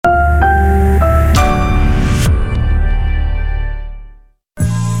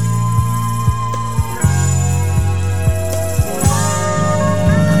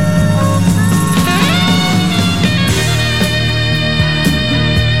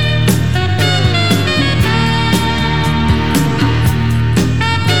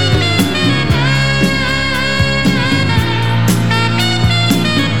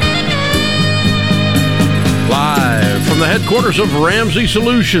headquarters of Ramsey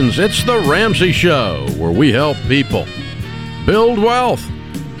Solutions. It's the Ramsey Show, where we help people build wealth,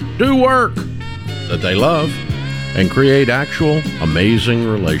 do work that they love, and create actual amazing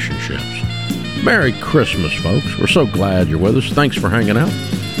relationships. Merry Christmas, folks. We're so glad you're with us. Thanks for hanging out.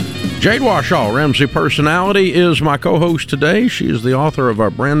 Jade Warshaw, Ramsey Personality, is my co-host today. She is the author of our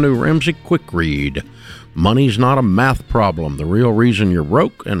brand new Ramsey Quick Read, Money's Not a Math Problem, The Real Reason You're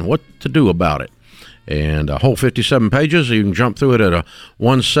Broke and What to Do About It. And a whole 57 pages. You can jump through it at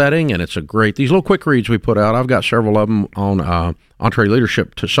one setting, and it's a great, these little quick reads we put out. I've got several of them on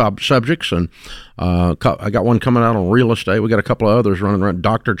EntreLeadership to subjects, and I got one coming out on real estate. We got a couple of others running around.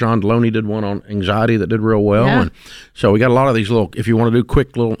 Dr. John Deloney did one on anxiety that did real well. Yeah. And so we got a lot of these little, if you want to do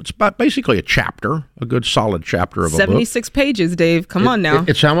quick little, it's about basically a chapter, a good solid chapter of a book. 76 pages, Dave. Come on now.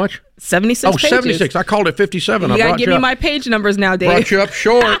 It's how much? 76 pages. 76. I called it 57. You got to give me my page numbers now, Dave. Brought you up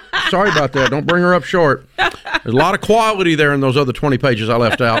short. Sorry about that. Don't bring her up short. There's a lot of quality there in those other 20 pages I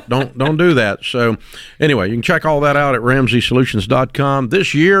left out. Don't do that. So anyway, you can check all that out at RamseySolutions.com.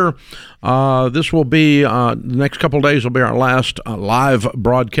 This year, this will be, the next couple of days will be our last live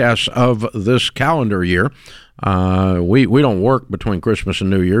broadcast of this calendar year. We don't work between Christmas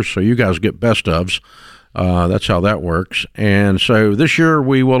and New Year's, so you guys get best ofs. That's how that works. And so this year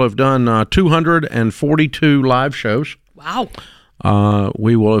we will have done 242 live shows. Wow.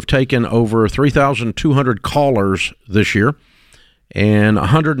 We will have taken over 3,200 callers this year and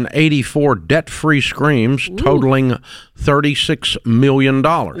 184 debt-free screams. Ooh. Totaling $36 million.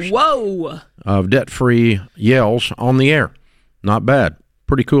 Whoa. Of debt-free yells on the air. Not bad.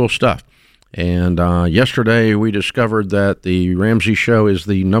 Pretty cool stuff. And yesterday we discovered that the Ramsey Show is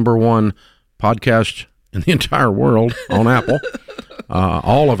the number one podcast in the entire world on Apple.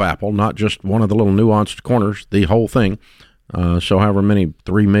 All of Apple, not just one of the little nuanced corners, the whole thing. So however many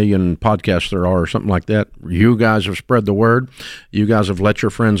 3 million podcasts there are or something like that, you guys have spread the word. You guys have let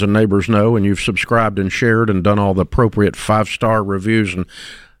your friends and neighbors know, and you've subscribed and shared and done all the appropriate 5-star reviews, and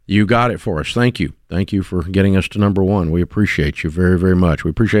you got it for us. Thank you. Thank you for getting us to number one. We appreciate you very, very much. We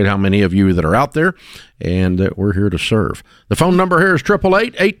appreciate how many of you that are out there and that we're here to serve. The phone number here is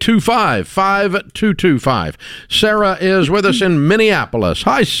 888-825-5225. Sarah is with us in Minneapolis.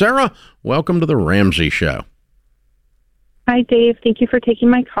 Hi, Sarah. Welcome to the Ramsey Show. Hi, Dave. Thank you for taking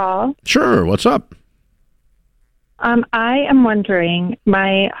my call. Sure. What's up? I am wondering,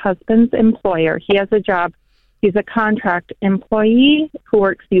 my husband's employer, he has a job. He's a contract employee who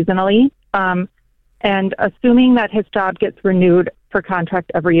works seasonally. And assuming that his job gets renewed for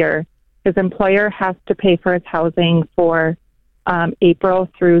contract every year, his employer has to pay for his housing for April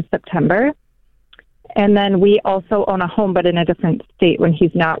through September. And then we also own a home, but in a different state when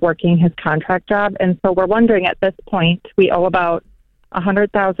he's not working his contract job. And so we're wondering at this point, we owe about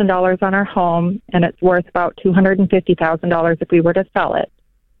 $100,000 on our home, and it's worth about $250,000 if we were to sell it.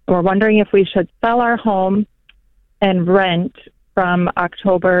 And we're wondering if we should sell our home and rent from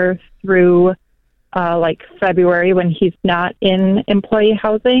October through February when he's not in employee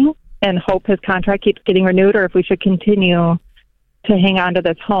housing and hope his contract keeps getting renewed, or if we should continue to hang on to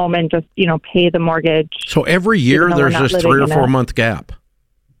this home and just, pay the mortgage. So every year there's this 3 or 4 month gap.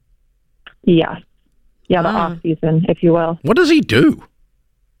 Yes. Yeah, the off season, if you will. What does he do?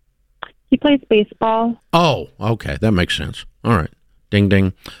 He plays baseball. Oh, okay. That makes sense. All right. Ding,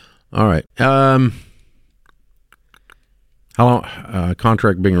 ding. All right. How long,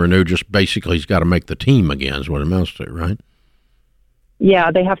 contract being renewed, just basically he's got to make the team again is what it amounts to, right? Yeah,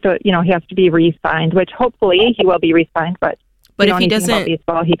 they have to, he has to be re-signed, which hopefully he will be re-signed, but if he doesn't, about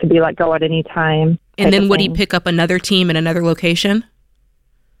baseball, he could be let go at any time. And then would he pick up another team in another location?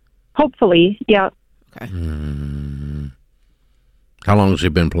 Hopefully, yeah. Okay. How long has he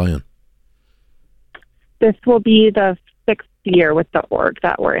been playing? This will be the 6th year with the org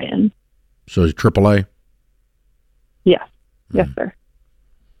that we're in. So he's AAA? Yes. Yes, sir.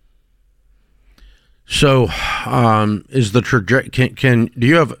 So, is the trajectory? Do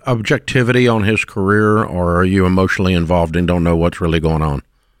you have objectivity on his career, or are you emotionally involved and don't know what's really going on?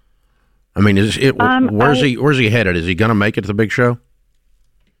 I mean, where's he headed? Is he going to make it to the big show?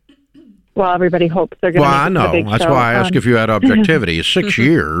 Well, everybody hopes they're going to make it to the big show. That's why I ask if you had objectivity. It's 6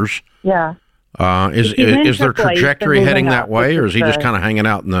 years. Yeah. Is their trajectory heading that way, or is he just kind of hanging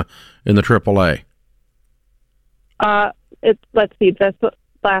out in the AAA? Let's see. This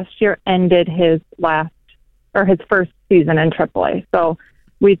last year ended his first season in AAA. So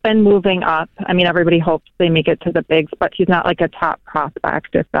we've been moving up. I mean, everybody hopes they make it to the bigs, but he's not like a top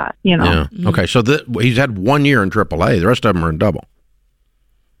prospect, if that, Yeah. Mm-hmm. Okay. So he's had 1 year in AAA. The rest of them are in double.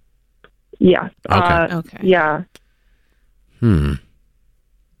 Yeah. Okay. Yeah.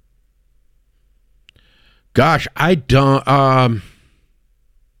 Gosh, I don't.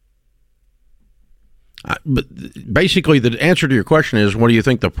 But basically, the answer to your question is, what do you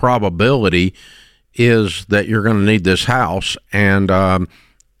think the probability is that you're going to need this house? And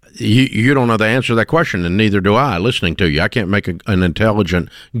you don't know the answer to that question, and neither do I, listening to you. I can't make an intelligent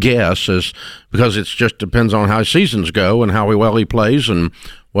guess because it just depends on how seasons go and how well he plays and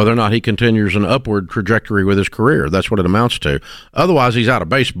whether or not he continues an upward trajectory with his career. That's what it amounts to. Otherwise, he's out of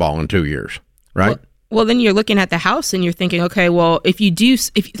baseball in 2 years, right? Well, then you're looking at the house and you're thinking, okay, well, if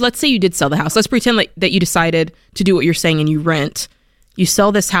let's say you did sell the house, let's pretend that you decided to do what you're saying and you rent, you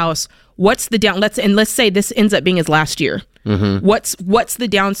sell this house. What's the let's say this ends up being his last year. Mm-hmm. What's the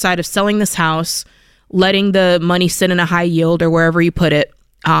downside of selling this house, letting the money sit in a high yield or wherever you put it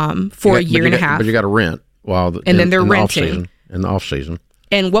for a year and a half? But you got to rent then they're renting in the off season.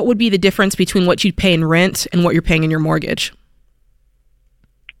 And what would be the difference between what you'd pay in rent and what you're paying in your mortgage?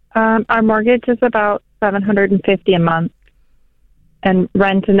 Our mortgage is about $750 a month, and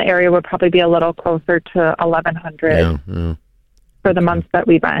rent in the area would probably be a little closer to $1,100 for the months that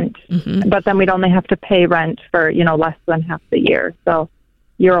we rent. Mm-hmm. But then we'd only have to pay rent for less than half the year. So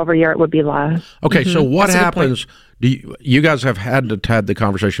year over year, it would be less. Okay, so what happens? Do you guys have had the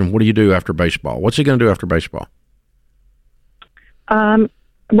conversation? What do you do after baseball? What's he going to do after baseball?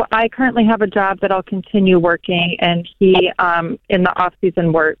 Well, I currently have a job that I'll continue working, and he, in the off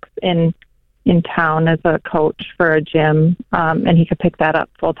season, works in town as a coach for a gym, and he could pick that up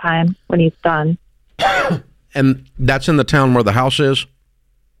full time when he's done. And that's in the town where the house is?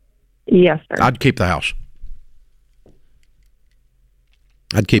 Yes, sir. I'd keep the house.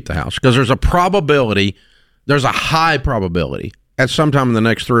 Because there's a high probability at some time in the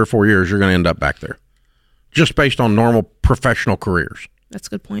next 3 or 4 years you're going to end up back there, just based on normal professional careers. That's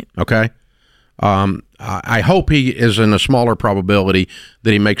a good point. Okay. I hope he is in a smaller probability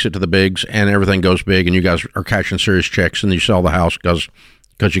that he makes it to the bigs and everything goes big and you guys are cashing serious checks and you sell the house because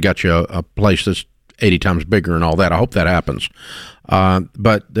you got you a place that's 80 times bigger and all that. I hope that happens.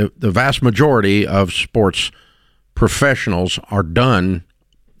 But the vast majority of sports professionals are done,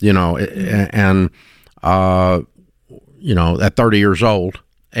 at 30 years old.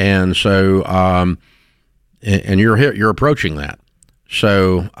 And so, and you're approaching that.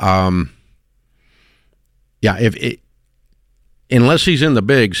 So, unless he's in the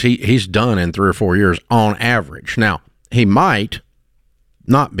bigs, he's done in 3 or 4 years on average. Now, he might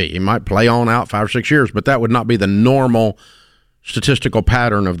not be. He might play on out 5 or 6 years, but that would not be the normal statistical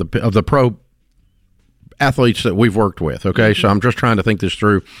pattern of the pro athletes that we've worked with. Okay, so I'm just trying to think this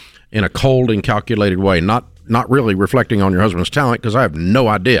through in a cold and calculated way, not really reflecting on your husband's talent because I have no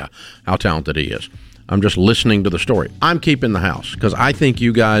idea how talented he is. I'm just listening to the story. I'm keeping the house because I think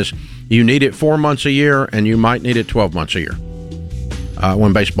you need it 4 months a year and you might need it 12 months a year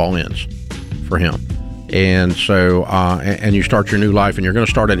when baseball ends for him. And so, and you start your new life and you're going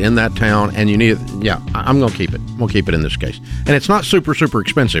to start it in that town and you need it. Yeah, I'm going to keep it. We'll keep it in this case. And it's not super, super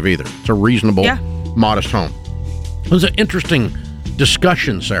expensive either. It's a reasonable, modest home. It was an interesting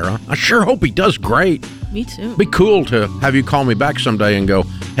discussion, Sarah. I sure hope he does great. Me too. It'd be cool to have you call me back someday and go,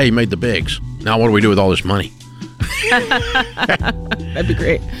 hey, you made the bigs. Now what do we do with all this money? That'd be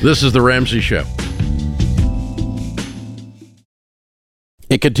great. This is The Ramsey Show.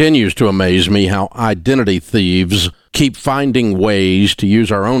 It continues to amaze me how identity thieves keep finding ways to use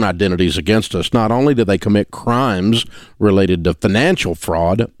our own identities against us. Not only do they commit crimes related to financial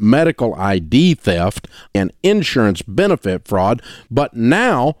fraud, medical ID theft, and insurance benefit fraud, but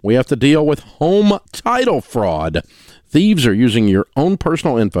now we have to deal with home title fraud. Thieves are using your own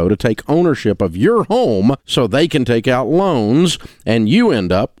personal info to take ownership of your home so they can take out loans, and you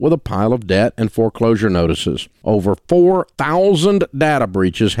end up with a pile of debt and foreclosure notices. Over 4,000 data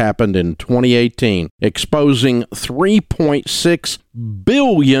breaches happened in 2018, exposing 3.6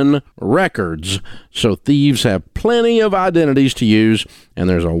 billion records. So thieves have plenty of identities to use, and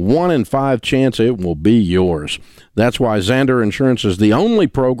there's a 1 in 5 chance it will be yours. That's why Zander Insurance is the only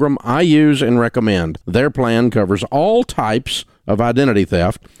program I use and recommend. Their plan covers all types of identity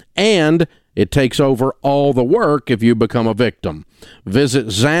theft, and it takes over all the work if you become a victim. Visit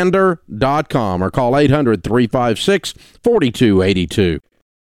Zander.com or call 800-356-4282.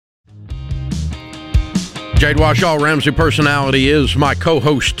 Jade Washall, Ramsey Personality, is my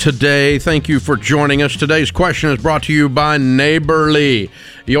co-host today. Thank you for joining us. Today's question is brought to you by Neighborly,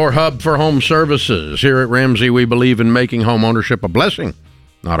 your hub for home services. Here at Ramsey, we believe in making home ownership a blessing,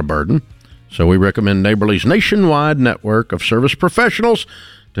 not a burden. So we recommend Neighborly's nationwide network of service professionals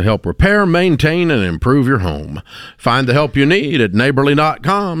to help repair, maintain, and improve your home. Find the help you need at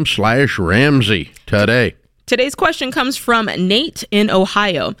neighborly.com/Ramsey today. Today's question comes from Nate in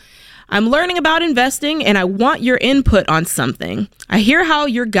Ohio. I'm learning about investing and I want your input on something. I hear how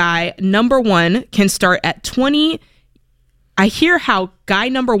your guy number one can start at 20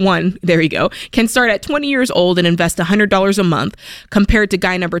 years old and invest $100 a month compared to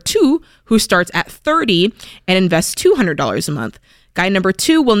guy number two who starts at 30 and invests $200 a month. Guy number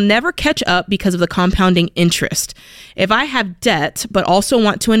two will never catch up because of the compounding interest. If I have debt but also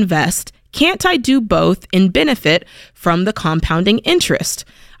want to invest, can't I do both and benefit from the compounding interest?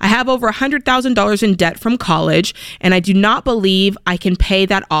 I have over $100,000 in debt from college, and I do not believe I can pay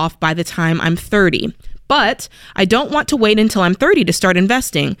that off by the time I'm 30. But I don't want to wait until I'm 30 to start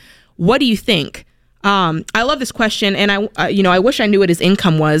investing. What do you think? I love this question, and I wish I knew what his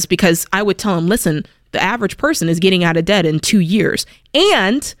income was, because I would tell him, listen, the average person is getting out of debt in 2 years.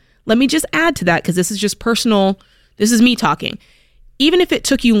 And let me just add to that, because this is just personal. This is me talking. Even if it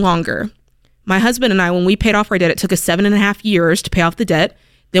took you longer, my husband and I, when we paid off our debt, it took us 7.5 years to pay off the debt.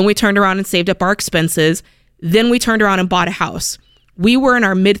 Then we turned around and saved up our expenses. Then we turned around and bought a house. We were in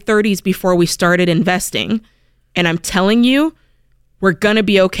our mid-30s before we started investing. And I'm telling you, we're going to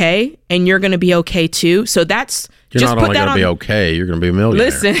be okay. And you're going to be okay too. So that's You're just not only going to be okay, you're going to be a millionaire.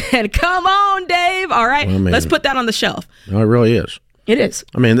 Listen, come on, Dave. All right. Well, let's put that on the shelf. No, it really is. It is.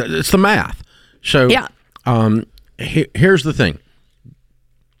 I mean, it's the math. So yeah. Here's the thing.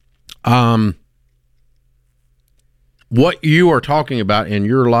 What you are talking about in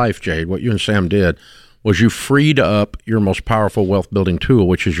your life, Jade, what you and Sam did, was you freed up your most powerful wealth building tool,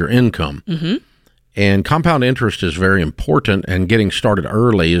 which is your income. Mm-hmm. And compound interest is very important, and getting started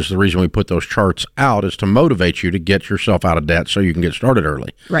early is the reason we put those charts out, is to motivate you to get yourself out of debt so you can get started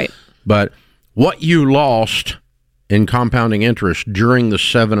early. Right. But what you lost in compounding interest during the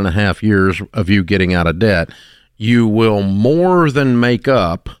 7.5 years of you getting out of debt, you will more than make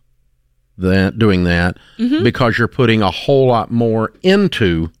up doing that, mm-hmm. because you're putting a whole lot more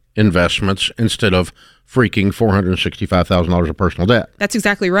into investments instead of freaking $465,000 of personal debt. That's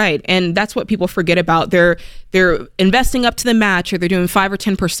exactly right. And that's what people forget about. They're investing up to the match, or they're doing 5 or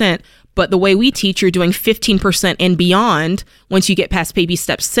 10%. But the way we teach, you're doing 15% and beyond once you get past baby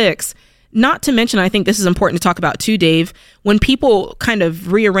step 6. Not to mention, I think this is important to talk about too, Dave, when people kind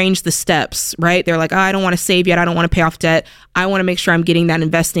of rearrange the steps, right? They're like, I don't want to save yet. I don't want to pay off debt. I want to make sure I'm getting that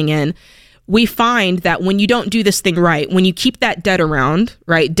investing in. We find that when you don't do this thing right, when you keep that debt around,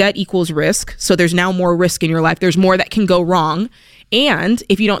 right, debt equals risk. So there's now more risk in your life. There's more that can go wrong. And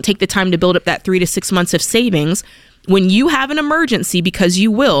if you don't take the time to build up that 3 to 6 months of savings, when you have an emergency, because you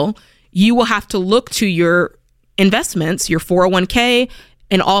will have to look to your investments, your 401k,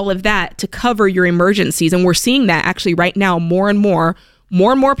 and all of that to cover your emergencies. And we're seeing that actually right now more and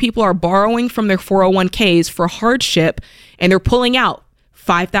more people are borrowing from their 401ks for hardship, and they're pulling out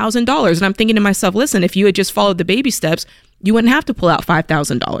 $5,000. And I'm thinking to myself, listen, if you had just followed the baby steps, you wouldn't have to pull out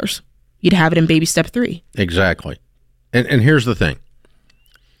 $5,000. You'd have it in baby step 3. Exactly. And here's the thing.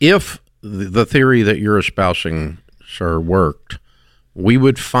 If the theory that you're espousing, sir, worked, we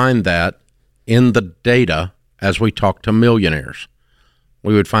would find that in the data as we talk to millionaires.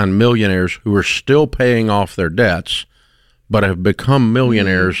 We would find millionaires who are still paying off their debts, but have become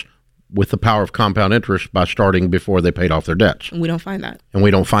millionaires with the power of compound interest by starting before they paid off their debts. We don't find that. And we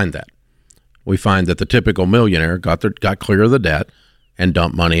don't find that. We find that the typical millionaire got clear of the debt and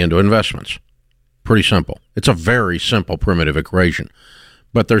dumped money into investments. Pretty simple. It's a very simple primitive equation.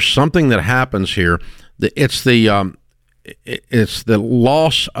 But there's something that happens here. It's the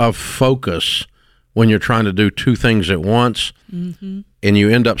loss of focus when you're trying to do two things at once, mm-hmm. and you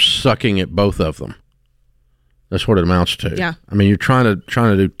end up sucking at both of them. That's what it amounts to. Yeah. I mean, you're trying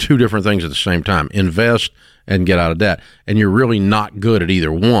to do two different things at the same time: invest and get out of debt, and you're really not good at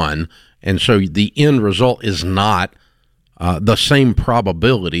either one. And so the end result is not the same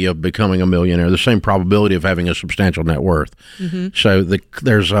probability of becoming a millionaire, the same probability of having a substantial net worth. Mm-hmm. So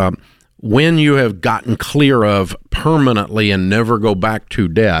there's when you have gotten clear of permanently and never go back to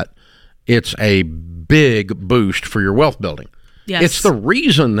debt, it's a big boost for your wealth building. Yes. It's the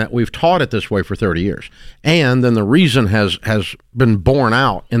reason that we've taught it this way for 30 years. And then the reason has been borne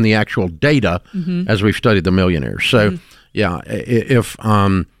out in the actual data mm-hmm. as we've studied the millionaires. So, yeah, if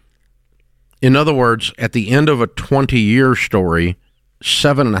in other words, at the end of a 20-year story,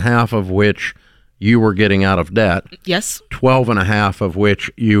 7.5 of which you were getting out of debt. Yes. 12.5 of which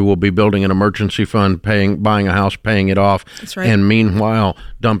you will be building an emergency fund, buying a house, paying it off. That's right. And meanwhile,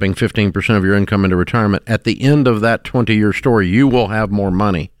 dumping 15% of your income into retirement. At the end of that 20-year story, you will have more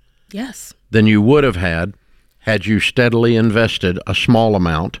money. Yes. Than you would have had you steadily invested a small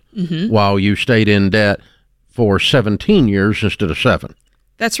amount mm-hmm. while you stayed in debt for 17 years instead of 7.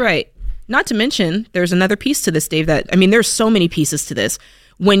 That's right. Not to mention, there's another piece to this, Dave, there's so many pieces to this.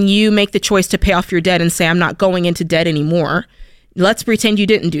 when you make the choice to pay off your debt and say, I'm not going into debt anymore, let's pretend you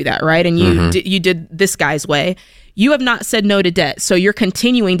didn't do that, right? And you did this guy's way. You have not said no to debt. So you're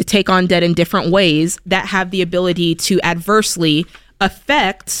continuing to take on debt in different ways that have the ability to adversely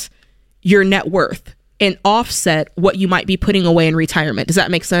affect your net worth and offset what you might be putting away in retirement. Does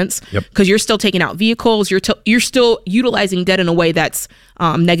that make sense? Yep. Because you're still taking out vehicles. You're still utilizing debt in a way that's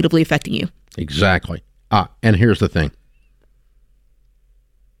negatively affecting you. Exactly. And here's the thing.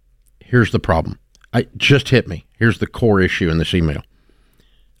 Here's the problem. Just hit me. Here's the core issue in this email.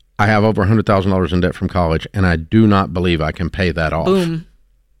 I have over $100,000 in debt from college, and I do not believe I can pay that off. Boom.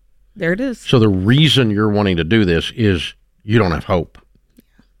 There it is. So the reason you're wanting to do this is you don't have hope.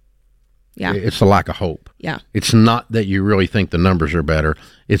 Yeah. It's the lack of hope. Yeah. It's not that you really think the numbers are better.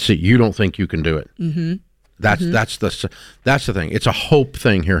 It's that you don't think you can do it. Mm-hmm. That's the thing. It's a hope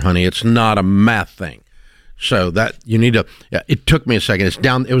thing here, honey. It's not a math thing. So that you need to. Yeah, it took me a second.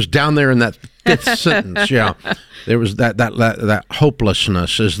 It was down there in that fifth sentence. Yeah, there was that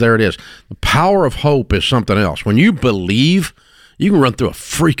hopelessness. There it is. The power of hope is something else. When you believe, you can run through a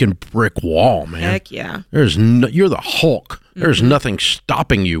freaking brick wall, man. Heck yeah. You're the Hulk. There's nothing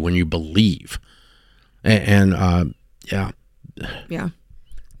stopping you when you believe. And yeah. Yeah.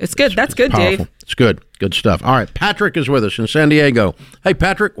 It's good. That's good, powerful. Dave. It's good. Good stuff. All right. Patrick is with us in San Diego. Hey,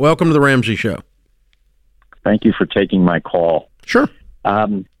 Patrick, welcome to the Ramsey Show. Thank you for taking my call. Sure.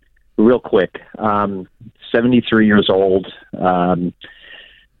 Real quick, 73 years old.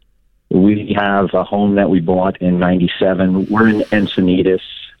 We have a home that we bought in 97. We're in Encinitas,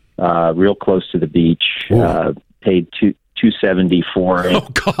 real close to the beach. Paid $270 for it. Oh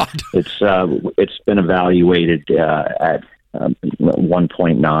God! It's been evaluated at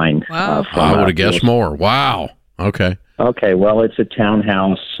 1.9. Wow. I would have guessed more. Wow. Okay. Okay, well, it's a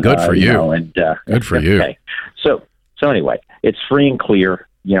townhouse. Good for you. Good for you. Okay. So anyway, it's free and clear.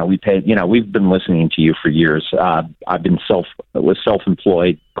 We paid. We've been listening to you for years. I've been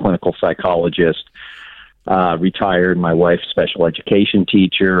self-employed clinical psychologist, retired. My wife, special education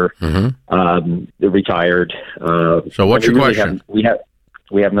teacher, retired. So what's your question? We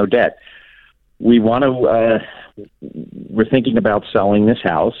have no debt. We want to. We're thinking about selling this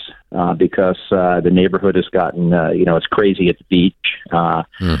house because the neighborhood has gotten, it's crazy at the beach.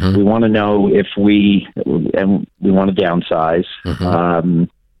 We want to know if we want to downsize.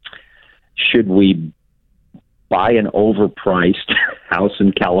 Should we buy an overpriced house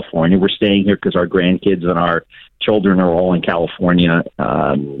in California? We're staying here because our grandkids and our children are all in California.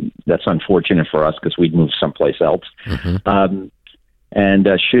 That's unfortunate for us because we'd move someplace else. And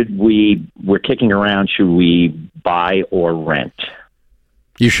we're kicking around, should we buy or rent?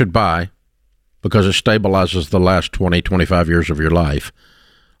 You should buy because it stabilizes the last 20, 25 years of your life.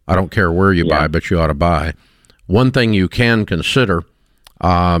 I don't care where you buy, but you ought to buy. One thing you can consider,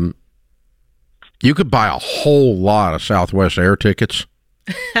 you could buy a whole lot of Southwest Air tickets.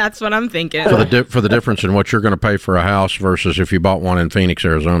 That's what I'm thinking. For the difference in what you're going to pay for a house versus if you bought one in Phoenix,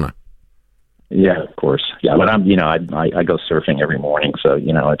 Arizona. Yeah, of course. Yeah, but I'm, I go surfing every morning, so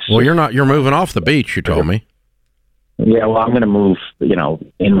it's. Well, you're moving off the beach. You told me. Yeah, well, I'm going to move,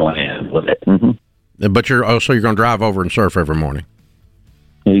 inland with it. Mm-hmm. But you're going to drive over and surf every morning.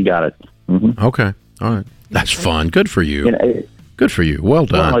 You got it. Mm-hmm. Okay, all right. That's fun. Good for you. Good for you. Well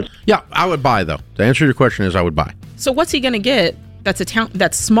done. Well, yeah, I would buy though. The answer to your question is I would buy. So what's he going to get?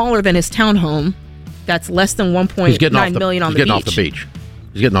 That's smaller than his townhome. That's less than 1.9 million on the beach. He's getting off the beach.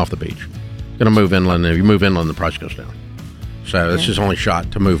 He's getting off the beach. Going to move inland. If you move inland, the price goes down. So it's his only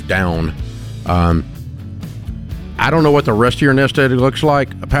shot to move down. I don't know what the rest of your nest egg looks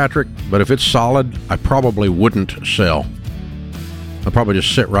like, Patrick, but if it's solid, I probably wouldn't sell. I'd probably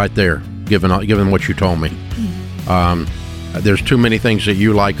just sit right there, given what you told me. There's too many things that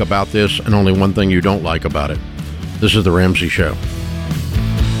you like about this and only one thing you don't like about it. This is The Ramsey Show.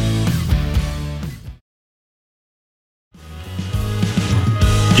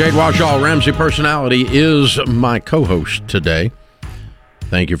 Jade Warshaw, Ramsey Personality, is my co-host today.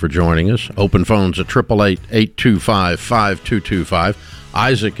 Thank you for joining us. Open phones at 888-825-5225.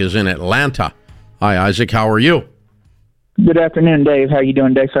 Isaac is in Atlanta. Hi, Isaac. How are you? Good afternoon, Dave. How you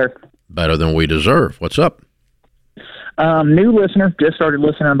doing today, sir? Better than we deserve. What's up? New listener. Just started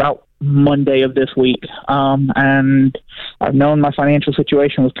listening about Monday of this week. And I've known my financial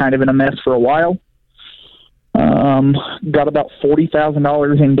situation was kind of in a mess for a while. Got about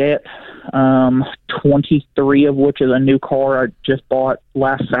 $40,000 in debt, 23 of which is a new car I just bought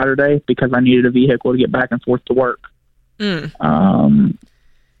last Saturday because I needed a vehicle to get back and forth to work. Trying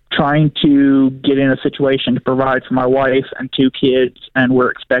to get in a situation to provide for my wife and 2 kids, and we're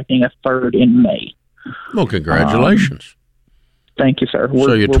expecting a third in May. Well, congratulations. Thank you, sir.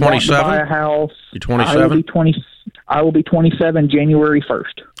 So you're we're wanting to 27? buy a house. You're 27? I will be 27 January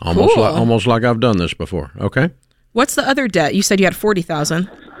 1st. Cool. Almost like I've done this before. Okay. What's the other debt? You said you had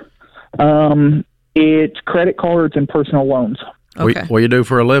 $40,000. It's credit cards and personal loans. Okay. What do you do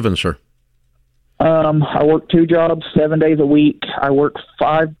for a living, sir? I work 2 jobs, 7 days a week. I work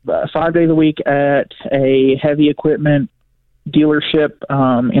 5 days a week at a heavy equipment dealership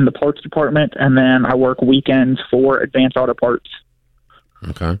in the parts department, and then I work weekends for Advanced Auto Parts.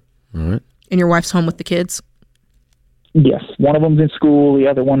 Okay. All right. And your wife's home with the kids? Yes, one of them's in school. The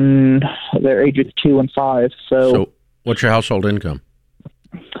other one, their ages 2 and 5. So what's your household income?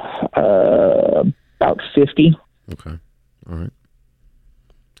 About 50. Okay. All right.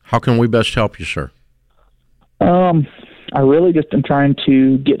 How can we best help you, sir? I really just am trying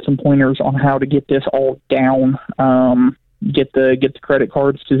to get some pointers on how to get this all down. Get the credit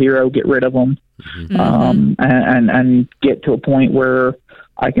cards to zero, get rid of them, and get to a point where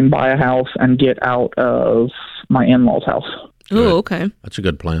I can buy a house and get out of my in-laws' house. Oh, okay. That's a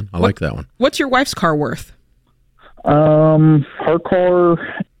good plan. I like that one. What's your wife's car worth? Her car,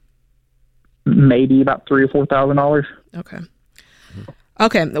 maybe about $3,000 or $4,000. Okay.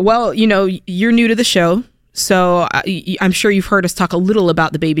 Okay. Well, you're new to the show, so I'm sure you've heard us talk a little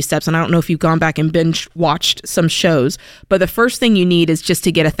about the baby steps, and I don't know if you've gone back and binge watched some shows, but the first thing you need is just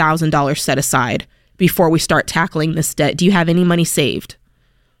to get $1,000 set aside before we start tackling this debt. Do you have any money saved?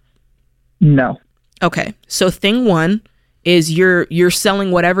 No. Okay. So thing one is you're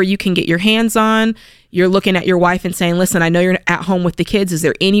selling whatever you can get your hands on. You're looking at your wife and saying, listen, I know you're at home with the kids. Is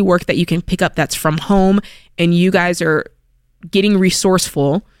there any work that you can pick up that's from home? And you guys are getting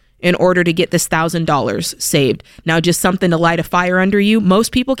resourceful in order to get this $1,000 saved. Now, just something to light a fire under you.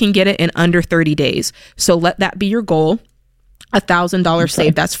 Most people can get it in under 30 days. So let that be your goal. $1,000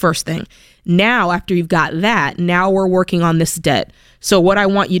 saved. That's first thing. Now, after you've got that, now we're working on this debt. So what I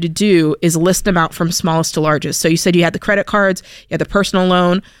want you to do is list them out from smallest to largest. So you said you had the credit cards, you had the personal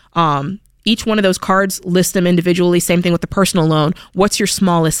loan. Each one of those cards, list them individually. Same thing with the personal loan. What's your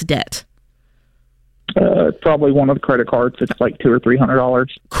smallest debt? Probably one of the credit cards. It's like $200 or $300.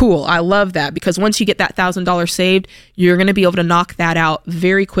 Cool. I love that, because once you get that $1,000 saved, you're going to be able to knock that out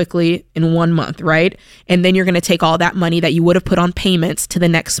very quickly in 1 month, right? And then you're going to take all that money that you would have put on payments to the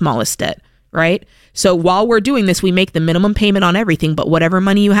next smallest debt, right? So while we're doing this, we make the minimum payment on everything, but whatever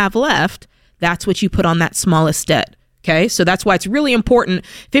money you have left, that's what you put on that smallest debt. Okay, so that's why it's really important.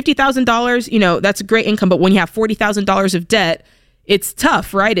 $50,000, that's a great income, but when you have $40,000 of debt, it's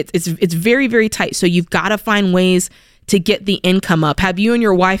tough, right? It's very, very tight. So you've got to find ways to get the income up. Have you and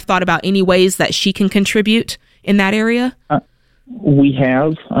your wife thought about any ways that she can contribute in that area? We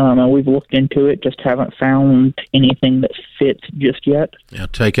have. We've looked into it, just haven't found anything that fits just yet. Yeah,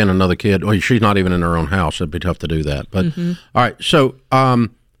 take in another kid. Well, she's not even in her own house. It'd be tough to do that. But all right, so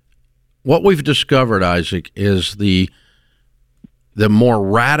what we've discovered, Isaac, is the more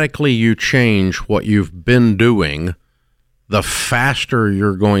radically you change what you've been doing, the faster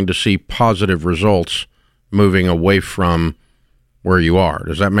you're going to see positive results moving away from where you are.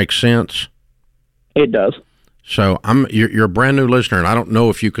 Does that make sense? It does. So you're a brand new listener, and I don't know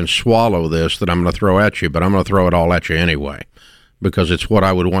if you can swallow this that I'm going to throw at you, but I'm going to throw it all at you anyway, because it's what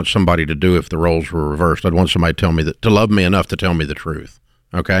I would want somebody to do if the roles were reversed. I'd want somebody to tell me to love me enough to tell me the truth.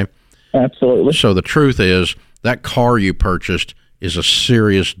 Okay? Absolutely. So the truth is that car you purchased is a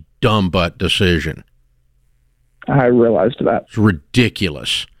serious dumb butt decision. I realized that. It's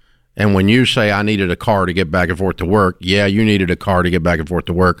ridiculous. And when you say I needed a car to get back and forth to work, yeah, you needed a car to get back and forth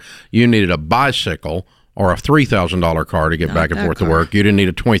to work. You needed a bicycle or a $3,000 car to get back and forth to work. You didn't need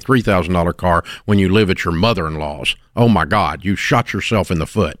a $23,000 car when you live at your mother-in-law's. Oh, my God, you shot yourself in the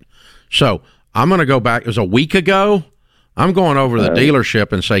foot. So I'm going to go back. It was a week ago. I'm going over to the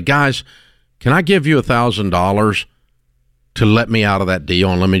dealership and say, guys, can I give you $1,000 to let me out of that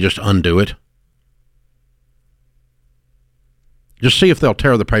deal and let me just undo it? Just see if they'll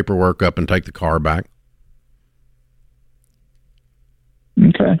tear the paperwork up and take the car back.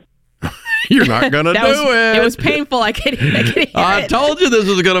 Okay. You're not going to do it. It was painful. I could hear I told you this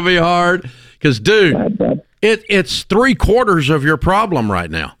was going to be hard. Because, dude, it's 3/4 of your problem right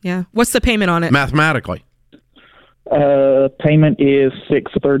now. Yeah. What's the payment on it? Mathematically. Payment is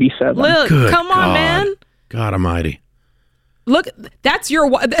 $637. Look, Good come on, God. man. God almighty. Look, that's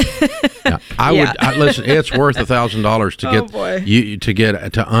your. Yeah, I would listen. It's worth $1,000 to get boy.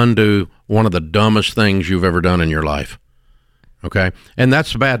 to undo one of the dumbest things you've ever done in your life. Okay. And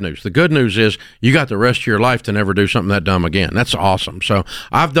that's the bad news. The good news is you got the rest of your life to never do something that dumb again. That's awesome. So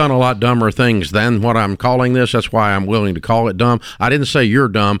I've done a lot dumber things than what I'm calling this. That's why I'm willing to call it dumb. I didn't say you're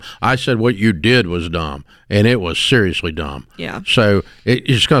dumb. I said what you did was dumb, and it was seriously dumb. Yeah. So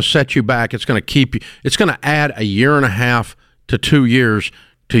it's going to set you back. It's going to keep you, it's going to add 1.5 to 2 years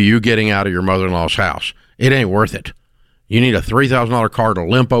to you getting out of your mother-in-law's house. It ain't worth it. You need a $3,000 car to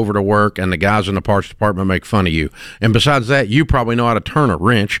limp over to work, and the guys in the parts department make fun of you. And besides that, you probably know how to turn a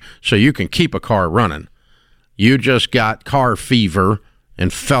wrench so you can keep a car running. You just got car fever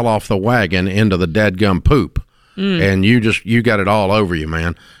and fell off the wagon into the dadgum poop. And you got it all over you,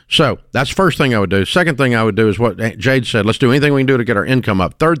 man. So that's the first thing I would do. Second thing I would do is what Jade said. Let's do anything we can do to get our income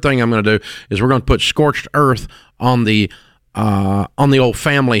up. Third thing I'm going to do is we're going to put scorched earth on the old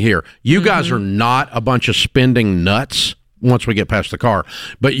family here. You guys are not a bunch of spending nuts once we get past the car,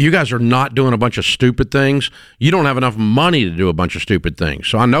 but you guys are not doing a bunch of stupid things. You don't have enough money to do a bunch of stupid things.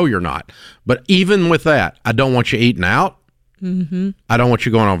 So I know you're not. But even with that, I don't want you eating out. I don't want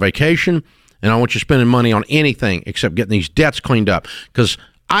you going on vacation. And I don't want you spending money on anything except getting these debts cleaned up. Because,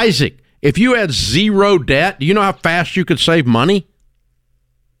 Isaac, if you had zero debt, do you know how fast you could save money?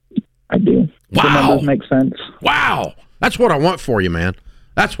 I do. Wow. The numbers make sense. Wow. That's what I want for you, man.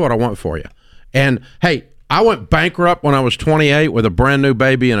 That's what I want for you. And, hey, I went bankrupt when I was 28 with a brand new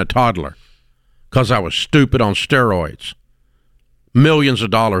baby and a toddler because I was stupid on steroids. Millions of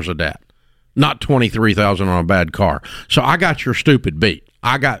dollars of debt. Not $23,000 on a bad car. So I got your stupid beat.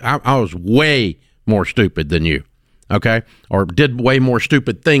 I was way more stupid than you, okay? Or did way more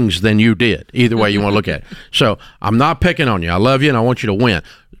stupid things than you did. Either way you want to look at it. So I'm not picking on you. I love you, and I want you to win.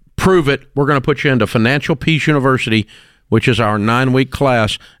 Prove it. We're going to put you into Financial Peace University, which is our 9-week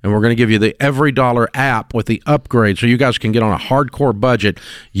class, and we're going to give you the Every Dollar app with the upgrade so you guys can get on a hardcore budget.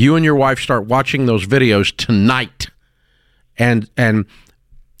 You and your wife start watching those videos tonight. And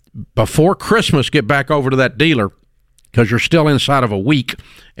before Christmas, get back over to that dealer because you're still inside of a week,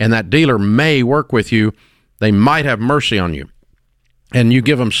 and that dealer may work with you. They might have mercy on you. And you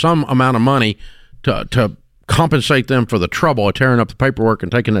give them some amount of money to compensate them for the trouble of tearing up the paperwork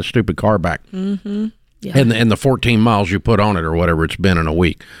and taking that stupid car back. Yeah. And the 14 miles you put on it or whatever it's been in a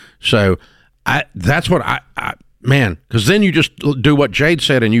week. So that's what man, because then you just do what Jade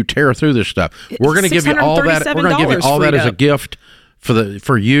said and you tear through this stuff. We're going to give you all that. We're going to give you all that as a gift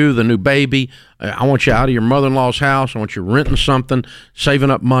for you, the new baby. I want you out of your mother-in-law's house. I want you renting something,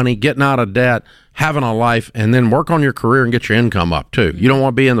 saving up money, getting out of debt, having a life, and then work on your career and get your income up too. You don't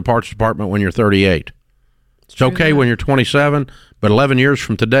want to be in the parts department when you're 38. It's okay when you're 27, but 11 years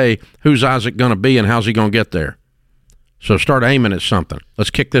from today, who's Isaac going to be and how's he going to get there? So start aiming at something. Let's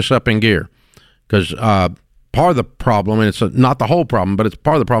kick this up in gear. Because part of the problem, and it's not the whole problem, but it's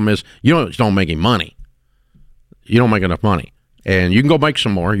part of the problem is you don't make any money. You don't make enough money. And you can go make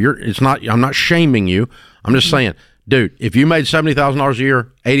some more. I'm not shaming you. I'm just saying, dude, if you made $70,000 a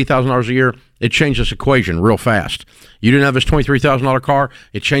year, $80,000 a year, it changes this equation real fast. You didn't have this $23,000 car,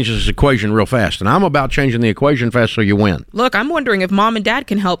 it changes this equation real fast. And I'm about changing the equation fast so you win. Look, I'm wondering if mom and dad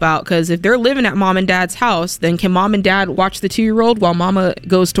can help out, because if they're living at mom and dad's house, then can mom and dad watch the 2-year-old while mama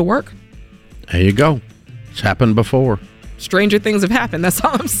goes to work? There you go. It's happened before. Stranger things have happened. That's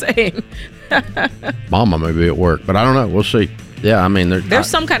all I'm saying. Mama may be at work, but I don't know. We'll see. Yeah, I mean, there's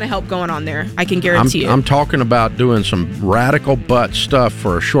some kind of help going on there. I can guarantee you. I'm talking about doing some radical butt stuff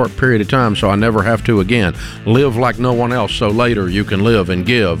for a short period of time so I never have to again. Live like no one else so later you can live and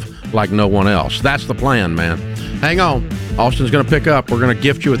give like no one else. That's the plan, man. Hang on. Austin's going to pick up. We're going to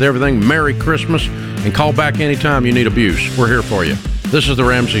gift you with everything. Merry Christmas, and call back anytime you need abuse. We're here for you. This is The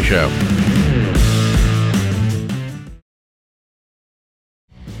Ramsey Show.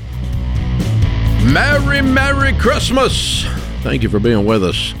 Merry Christmas. Thank you for being with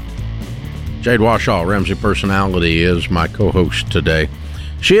us. Jade Washaw, Ramsey Personality, is my co-host today.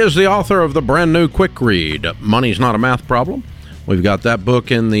 She is the author of the brand new quick read, Money's Not a Math Problem. We've got that book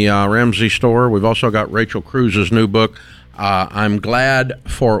in the Ramsey store. We've also got Rachel Cruz's new book, I'm Glad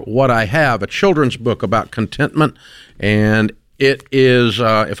for What I Have, a children's book about contentment. And it is,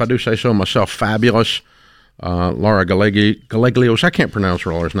 if I do say so myself, fabulous. Laura Galeglios. I can't pronounce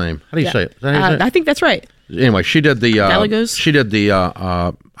her last name. How do you say it? I think that's right. Anyway, she did the. Gallegos? She did the.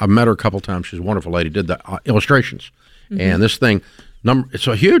 I've met her a couple times. She's a wonderful lady. Did the illustrations, and this thing, it's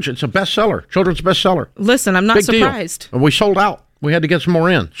a bestseller, children's bestseller. Listen, I'm not Big surprised. Deal. We sold out. We had to get some more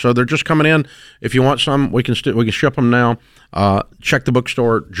in, so they're just coming in. If you want some, we can ship them now. Check the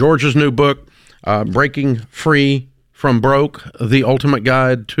bookstore. George's new book, Breaking Free from Broke: The Ultimate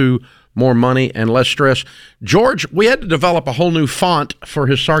Guide to More Money and Less Stress. George, we had to develop a whole new font for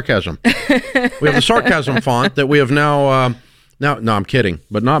his sarcasm. We have the sarcasm font that we have now No, I'm kidding,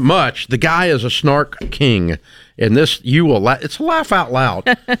 but not much. The guy is a snark king, and this it's a laugh out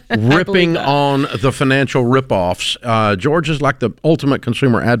loud, ripping on the financial ripoffs. George is like the ultimate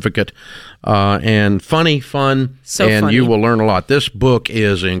consumer advocate, and fun, and funny. You will learn a lot. This book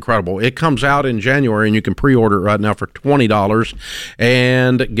is incredible. It comes out in January, and you can pre-order it right now for $20.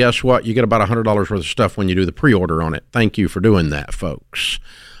 And guess what? You get about $100 worth of stuff when you do the pre-order on it. Thank you for doing that, folks.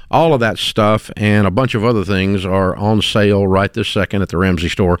 All of that stuff and a bunch of other things are on sale right this second at the Ramsey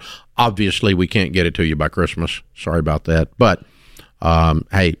store. Obviously, we can't get it to you by Christmas. Sorry about that. But,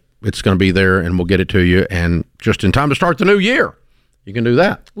 hey, it's going to be there, and we'll get it to you. And just in time to start the new year, you can do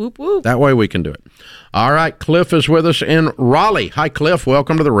that. Whoop, whoop. That way we can do it. All right, Cliff is with us in Raleigh. Hi, Cliff.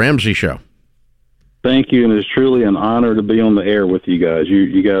 Welcome to the Ramsey Show. Thank you, and it's truly an honor to be on the air with you guys.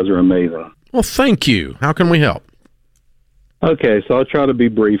 You guys are amazing. Well, thank you. How can we help? Okay, so I'll try to be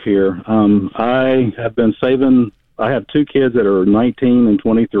brief here. I have been saving. I have two kids that are 19 and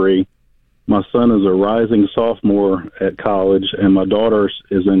 23. My son is a rising sophomore at college, and my daughter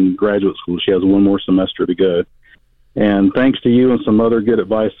is in graduate school. She has one more semester to go. And thanks to you and some other good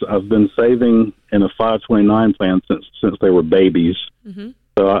advice, I've been saving in a 529 plan since they were babies. Mm-hmm.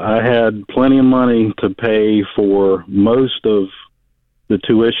 So I had plenty of money to pay for most of the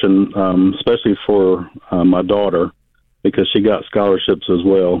tuition, especially for my daughter, because she got scholarships as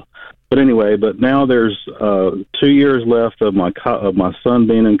well. But anyway, now there's 2 years left of my son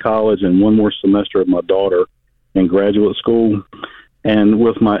being in college and one more semester of my daughter in graduate school. And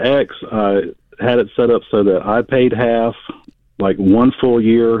with my ex, I had it set up so that I paid half, like one full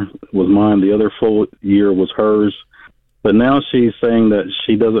year was mine, the other full year was hers. But now she's saying that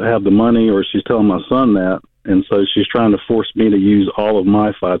she doesn't have the money, or she's telling my son that, and so she's trying to force me to use all of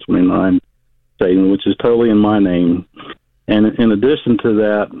my 529 saving, which is totally in my name. And in addition to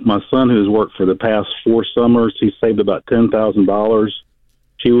that, my son, who's worked for the past 4 summers, he saved about $10,000.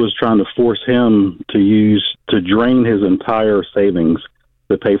 She was trying to force him to drain his entire savings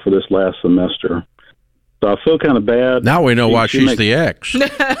to pay for this last semester. So I feel kind of bad. Now we know why she's the ex.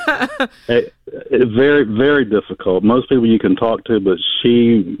 Very, very difficult. Most people you can talk to, but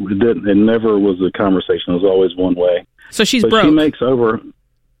she didn't. It never was a conversation. It was always one way. So she's broke. She makes over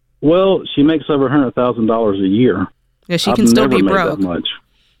 $100,000 a year. Yeah, she can still be broke. That much.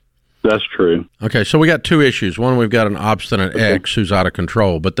 That's true. Okay, so we got 2 issues. One, we've got an obstinate ex who's out of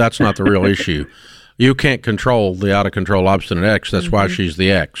control, but that's not the real issue. You can't control the out of control obstinate ex. That's why she's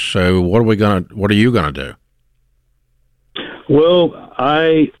the ex. So what are you gonna do? Well,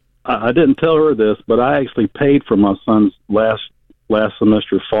 I didn't tell her this, but I actually paid for my son's last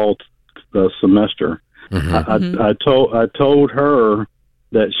semester fall semester. Mm-hmm. I told her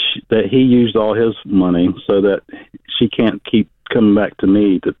that he used all his money so that she can't keep coming back to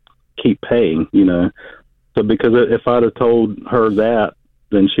me to keep paying, So because if I'd have told her that,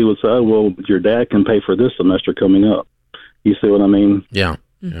 then she would say, oh, well, your dad can pay for this semester coming up. You see what I mean? Yeah.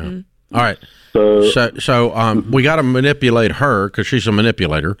 Mm-hmm. Yeah. All right. So we got to manipulate her because she's a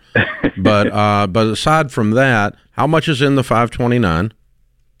manipulator. But aside from that, how much is in the 529?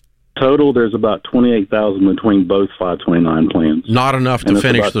 Total, there's about $28,000 between both 529 plans. Not enough to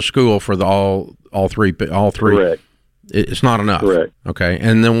finish the school for all three. Correct. It's not enough. Correct. Okay.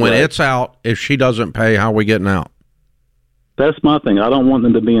 And then when it's out, if she doesn't pay, how are we getting out? That's my thing. I don't want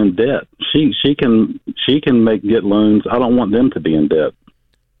them to be in debt. She can get loans. I don't want them to be in debt.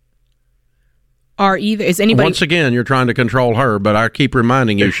 Is anybody? Once again, you're trying to control her, but I keep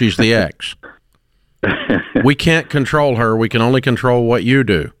reminding you she's the ex. We can't control her. We can only control what you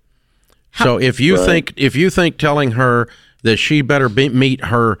do. So if you think telling her that she better meet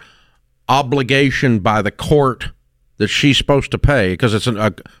her obligation by the court that she's supposed to pay, because it's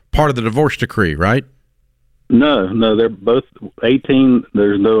a part of the divorce decree, right? No, they're both 18.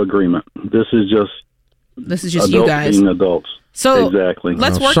 There's no agreement. This is just you guys being adults. So exactly.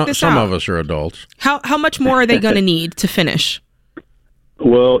 Let's work this out. Some of us are adults. How much more are they going to need to finish?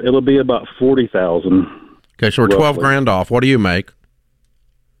 Well, it'll be about $40,000. Okay, so we're $12,000 off. What do you make?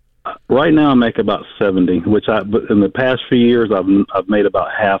 Right now, I make about 70, but in the past few years, I've made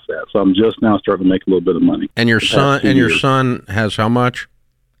about half that. So I'm just now starting to make a little bit of money. And your son has how much?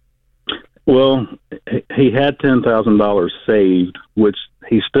 Well, he had $10,000 saved, which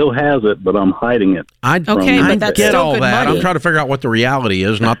he still has it, but I'm hiding it. I get all that. Money. I'm trying to figure out what the reality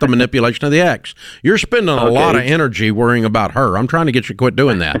is, not the manipulation of the ex. You're spending a lot of energy worrying about her. I'm trying to get you to quit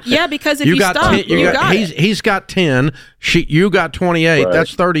doing that. Yeah, because if you stop, he's got 10. You got 28. Right.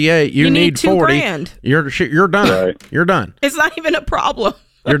 That's 38. You need 40. $2,000. You're done. Right. You're done. It's not even a problem.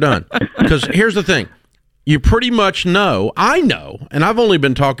 You're done. Because here's the thing. you pretty much know, I know, and I've only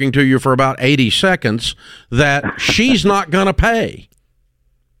been talking to you for about 80 seconds, that she's not going to pay.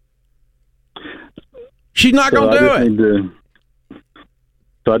 She's not going to do it.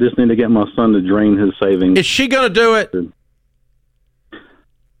 So I just need to get my son to drain his savings. Is she going to do it?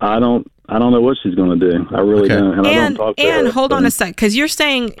 I don't know what she's going to do. I really don't. And I don't talk to her. And hold on a sec, because you're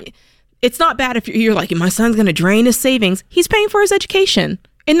saying it's not bad if you're like, my son's going to drain his savings. He's paying for his education.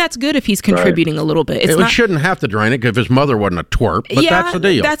 And that's good if he's contributing a little bit. It shouldn't have to drain it if his mother wasn't a twerp, but that's the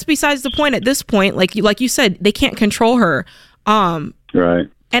deal. That's besides the point at this point. Like you said, they can't control her. Right.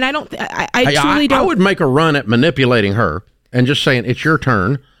 And I truly don't. I would make a run at manipulating her and just saying, it's your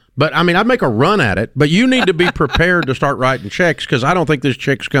turn. But, I mean, I'd make a run at it. But you need to be prepared to start writing checks because I don't think this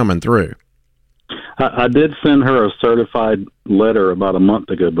chick's coming through. I did send her a certified letter about a month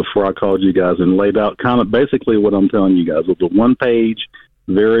ago before I called you guys and laid out kind of basically what I'm telling you guys. It was a one-page,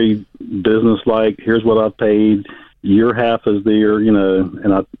 very business-like, here's what I've paid, your half is there,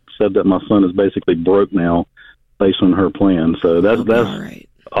 and I said that my son is basically broke now based on her plan. So that's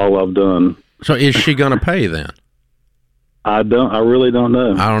all I've done. So is she going to pay then? I really don't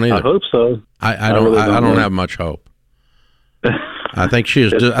know. I don't either. I hope so. I don't have much hope. I think she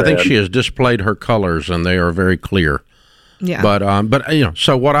has displayed her colors, and they are very clear. Yeah. But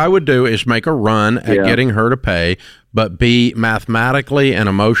so what I would do is make a run at getting her to pay, but be mathematically and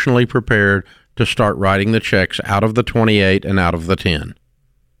emotionally prepared to start writing the checks out of the 28 and out of the 10.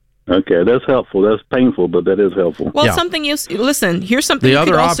 Okay, that's helpful. That's painful, but that is helpful. Well, something you listen. Here's something. The you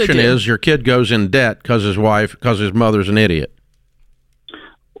other could also option do. is your kid goes in debt because his mother's an idiot.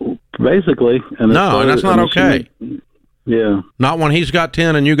 Basically, and that's not okay. Yeah, not when he's got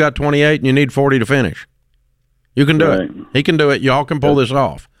 10 and you got 28 and you need 40 to finish. You can do it. He can do it. Y'all can pull this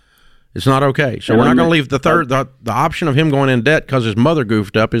off. It's not okay. So we're not going to leave the option of him going in debt because his mother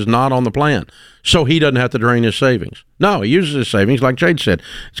goofed up is not on the plan. So he doesn't have to drain his savings. No, he uses his savings, like Jade said.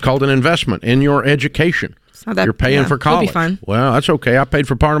 It's called an investment in your education. You're paying for college. He'll be fine. Well, that's okay. I paid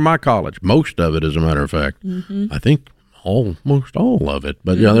for part of my college. Most of it, as a matter of fact. Mm-hmm. I think almost all of it.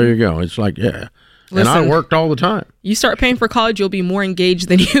 But there you go. It's like, Listen, and I worked all the time. You start paying for college, you'll be more engaged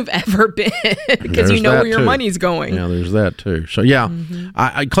than you've ever been because you know where your money's going. Yeah, there's that too. So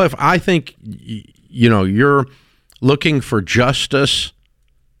Cliff, I think you're looking for justice,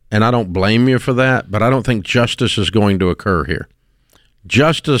 and I don't blame you for that. But I don't think justice is going to occur here.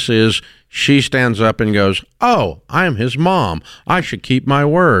 Justice is she stands up and goes, "Oh, I am his mom. I should keep my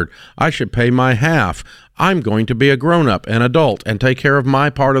word. I should pay my half. I'm going to be a grown-up, an adult, and take care of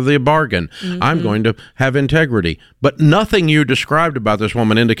my part of the bargain. Mm-hmm. I'm going to have integrity." But nothing you described about this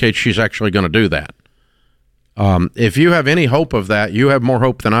woman indicates she's actually going to do that. If you have any hope of that, you have more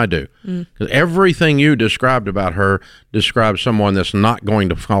hope than I do. Because everything you described about her describes someone that's not going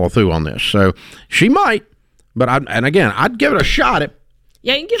to follow through on this. So she might, but I'd give it a shot at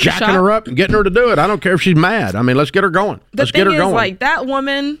you can give it a shot. Jacking her up and getting her to do it. I don't care if she's mad. I mean, let's get her going. Let's get her going. Like that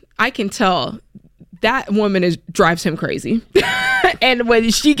woman, I can tell that woman drives him crazy. And when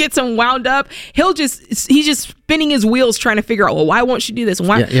she gets him wound up, he's just spinning his wheels trying to figure out, well, why won't she do this?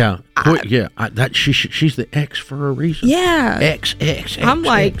 Why? She's the X for a reason. Yeah. X. I'm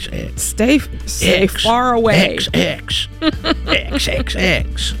like, stay far away. X.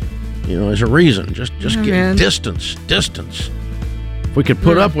 There's a reason. Just get distance. If we could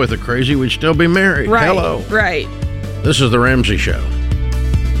put up with it crazy, we'd still be married. Right. Hello. Right. This is The Ramsey Show.